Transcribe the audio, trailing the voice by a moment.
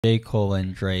J. Cole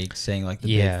and Drake saying like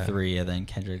the big three, and then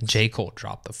Kendrick. J. Cole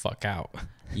dropped the fuck out.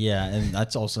 Yeah, and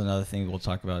that's also another thing we'll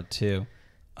talk about too.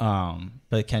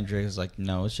 But Kendrick is like,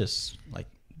 no, it's just like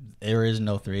there is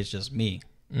no three. It's just me.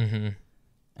 Mm-hmm.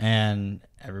 And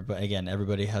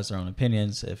everybody has their own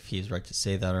opinions if he's right to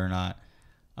say that or not.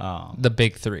 The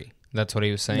big three. That's what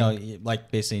he was saying. No, like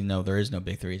basically, no, there is no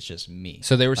big three. It's just me.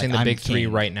 So they were saying like, the big three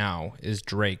right now is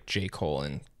Drake, J. Cole,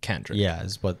 and Kendrick. Yeah,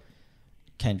 is what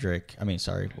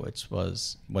which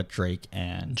was what Drake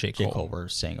and J. Cole were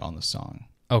saying on the song.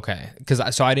 Okay,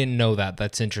 so I didn't know that.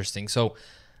 That's interesting. So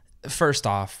first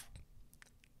off,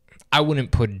 I wouldn't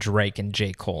put Drake and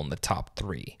J. Cole in the top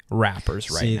three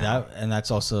rappers right now. And that's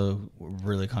also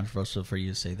really controversial for you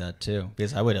to say that too,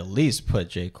 because I would at least put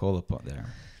J. Cole up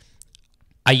there.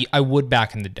 I would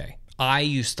back in the day. I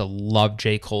used to love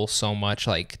J. Cole so much.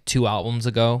 Like 2 albums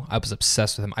ago, I was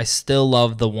obsessed with him. I still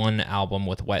love the one album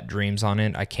with Wet Dreams on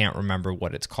it. I can't remember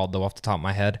what it's called though off the top of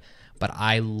my head, but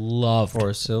I love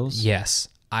Forest Hills. Yes,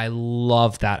 I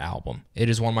love that album. It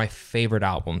is one of my favorite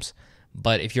albums.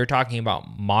 But if you're talking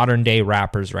about modern day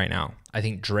rappers right now, I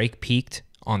think Drake peaked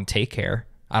on Take Care.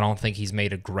 I don't think he's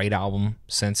made a great album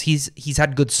since. He's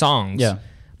had good songs, yeah,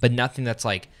 but nothing that's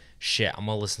like, shit, I'm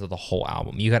gonna listen to the whole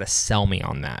album. You got to sell me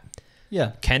on that.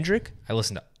 Yeah. Kendrick, I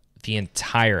listen to the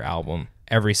entire album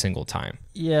every single time.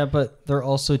 Yeah, but they're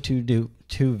also two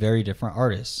very different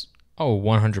artists. Oh,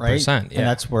 100%. Right? Yeah. And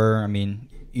that's where, I mean,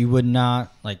 you would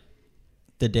not, like,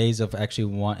 the days of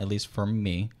actually at least for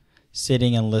me,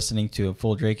 sitting and listening to a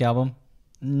full Drake album,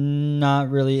 not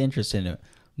really interested in it.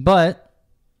 But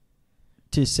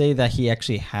to say that he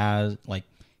actually has, like,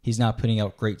 he's not putting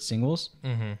out great singles,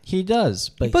 he does.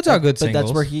 But he puts out good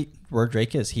singles. But that's where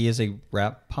Drake is. He is a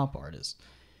rap pop artist.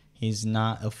 He's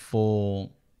not a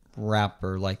full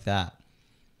rapper like that.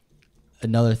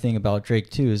 Another thing about Drake,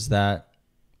 too, is that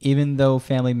even though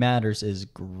Family Matters is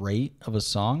great of a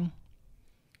song,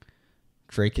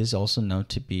 Drake is also known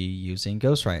to be using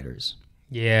ghostwriters.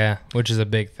 Yeah, which is a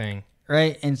big thing.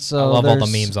 Right? And so I love all the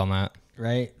memes on that.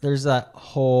 Right? There's that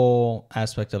whole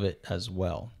aspect of it as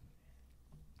well.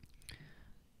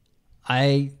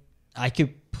 I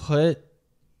could put...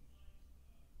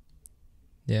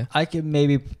 Yeah. I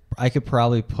could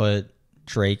probably put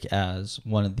Drake as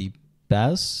one of the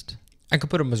best. I could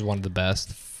put him as one of the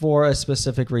best. For a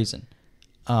specific reason.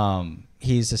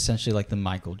 He's essentially like the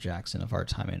Michael Jackson of our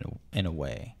time in a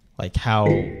way. Like how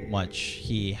much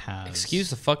he has... Excuse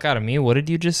the fuck out of me. What did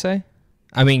you just say?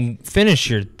 I mean, finish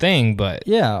your thing, but...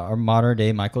 Yeah, our modern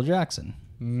day Michael Jackson.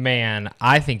 Man,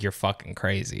 I think you're fucking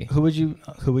crazy. Who would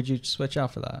you switch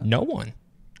out for that? No one.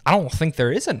 I don't think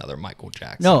there is another Michael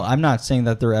Jackson. No, I'm not saying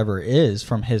that there ever is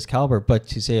from his caliber, but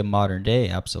to say a modern day,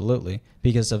 absolutely,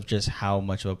 because of just how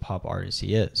much of a pop artist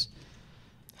he is.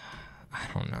 I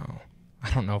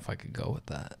don't know if I could go with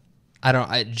that.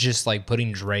 I just like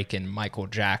putting Drake and Michael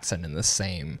Jackson in the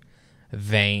same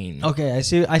vein. Okay, I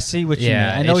see what you mean.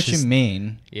 I know what you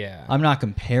mean. Yeah. I'm not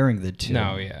comparing the two.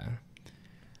 No, yeah.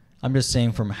 I'm just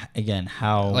saying from, again,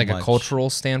 how like much... a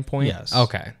cultural standpoint? Yes.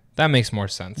 Okay. That makes more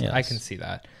sense. Yes. I can see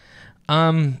that.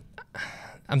 I'm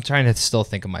trying to still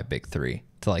think of my big three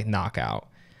to like knock out.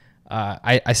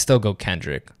 I still go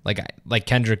Kendrick. Like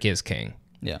Kendrick is king.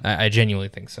 Yeah. I genuinely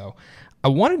think so. I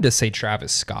wanted to say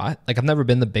Travis Scott. Like, I've never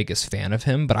been the biggest fan of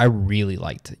him, but I really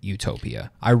liked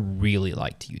Utopia.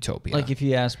 Like, if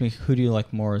you ask me, who do you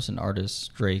like more as an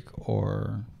artist, Drake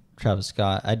or Travis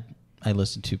Scott, I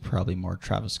listen to probably more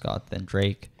Travis Scott than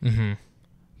Drake. Mm-hmm.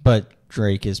 But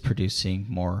Drake is producing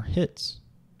more hits.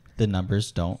 The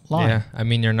numbers don't lie. Yeah, I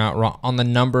mean, you're not wrong. On the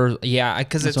numbers, yeah,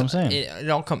 because that's what I'm saying. It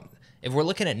all come... If we're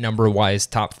looking at number-wise,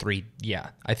 top three, yeah,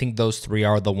 I think those three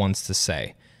are the ones to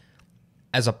say.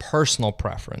 As a personal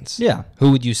preference, yeah,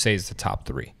 who would you say is the top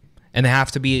three? And they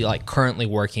have to be like currently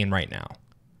working right now.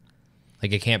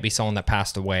 Like it can't be someone that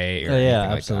passed away or yeah,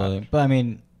 anything absolutely. Like that. But I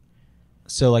mean,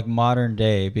 so like modern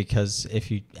day, because if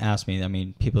you ask me, I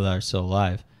mean, people that are still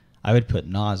alive, I would put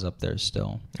Nas up there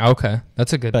still. Okay,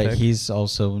 that's a good pick. But he's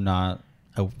also not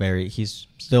he's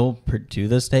still, to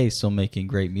this day, still making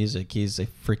great music. He's a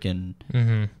freaking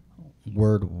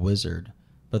word wizard.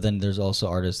 But then there's also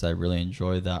artists that I really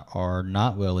enjoy that are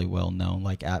not really well known,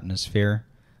 like Atmosphere,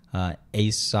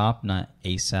 Aesop, not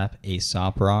ASAP,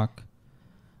 Aesop Rock.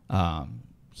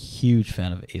 Huge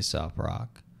fan of Aesop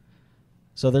Rock.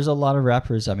 So there's a lot of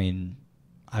rappers, I mean,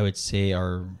 I would say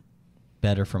are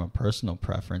better from a personal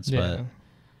preference, but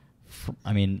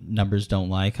I mean, numbers don't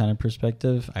lie kind of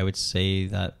perspective. I would say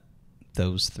that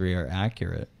those three are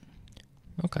accurate.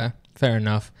 Okay, fair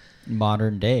enough.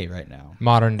 Modern day right now.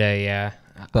 Modern day, yeah.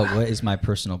 But what is my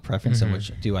personal preference and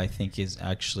which do I think is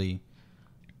actually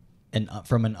and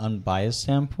from an unbiased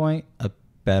standpoint, a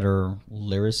better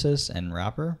lyricist and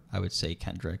rapper, I would say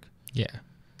Kendrick. Yeah.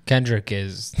 Kendrick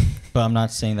is. But I'm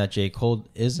not saying that J. Cole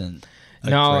isn't.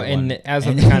 No, and as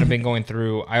I've kind of been going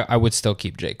through, I would still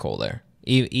keep J. Cole there.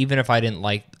 Even if I didn't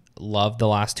love the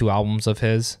last 2 albums of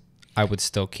his, I would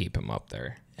still keep him up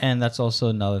there. And that's also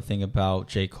another thing about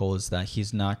J. Cole is that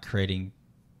he's not creating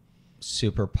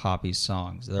super poppy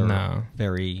songs. They're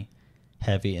very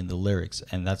heavy in the lyrics,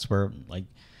 and that's where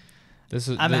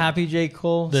I'm happy J.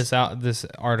 Cole. This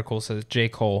article says J.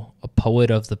 Cole, a poet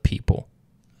of the people.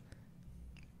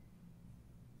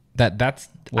 That's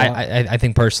well, I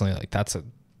think personally that's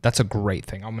a great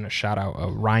thing. I'm gonna shout out a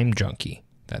Rhyme Junkie.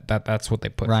 That's what they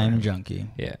put. Rhyme Junkie.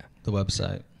 Yeah. The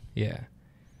website. Yeah.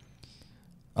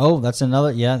 Oh, that's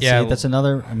another. Yeah. See, that's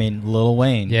another. I mean, Lil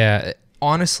Wayne. Yeah.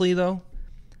 Honestly, though,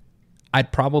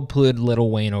 I'd probably put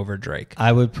Lil Wayne over Drake.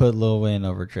 I would put Lil Wayne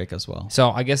over Drake as well. So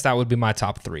I guess that would be my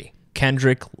top 3: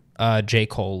 Kendrick, J.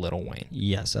 Cole, Lil Wayne.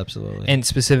 Yes, absolutely. And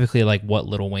specifically, what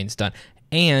Lil Wayne's done.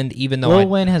 And even though Lil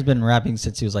Wayne has been rapping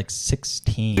since he was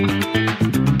 16.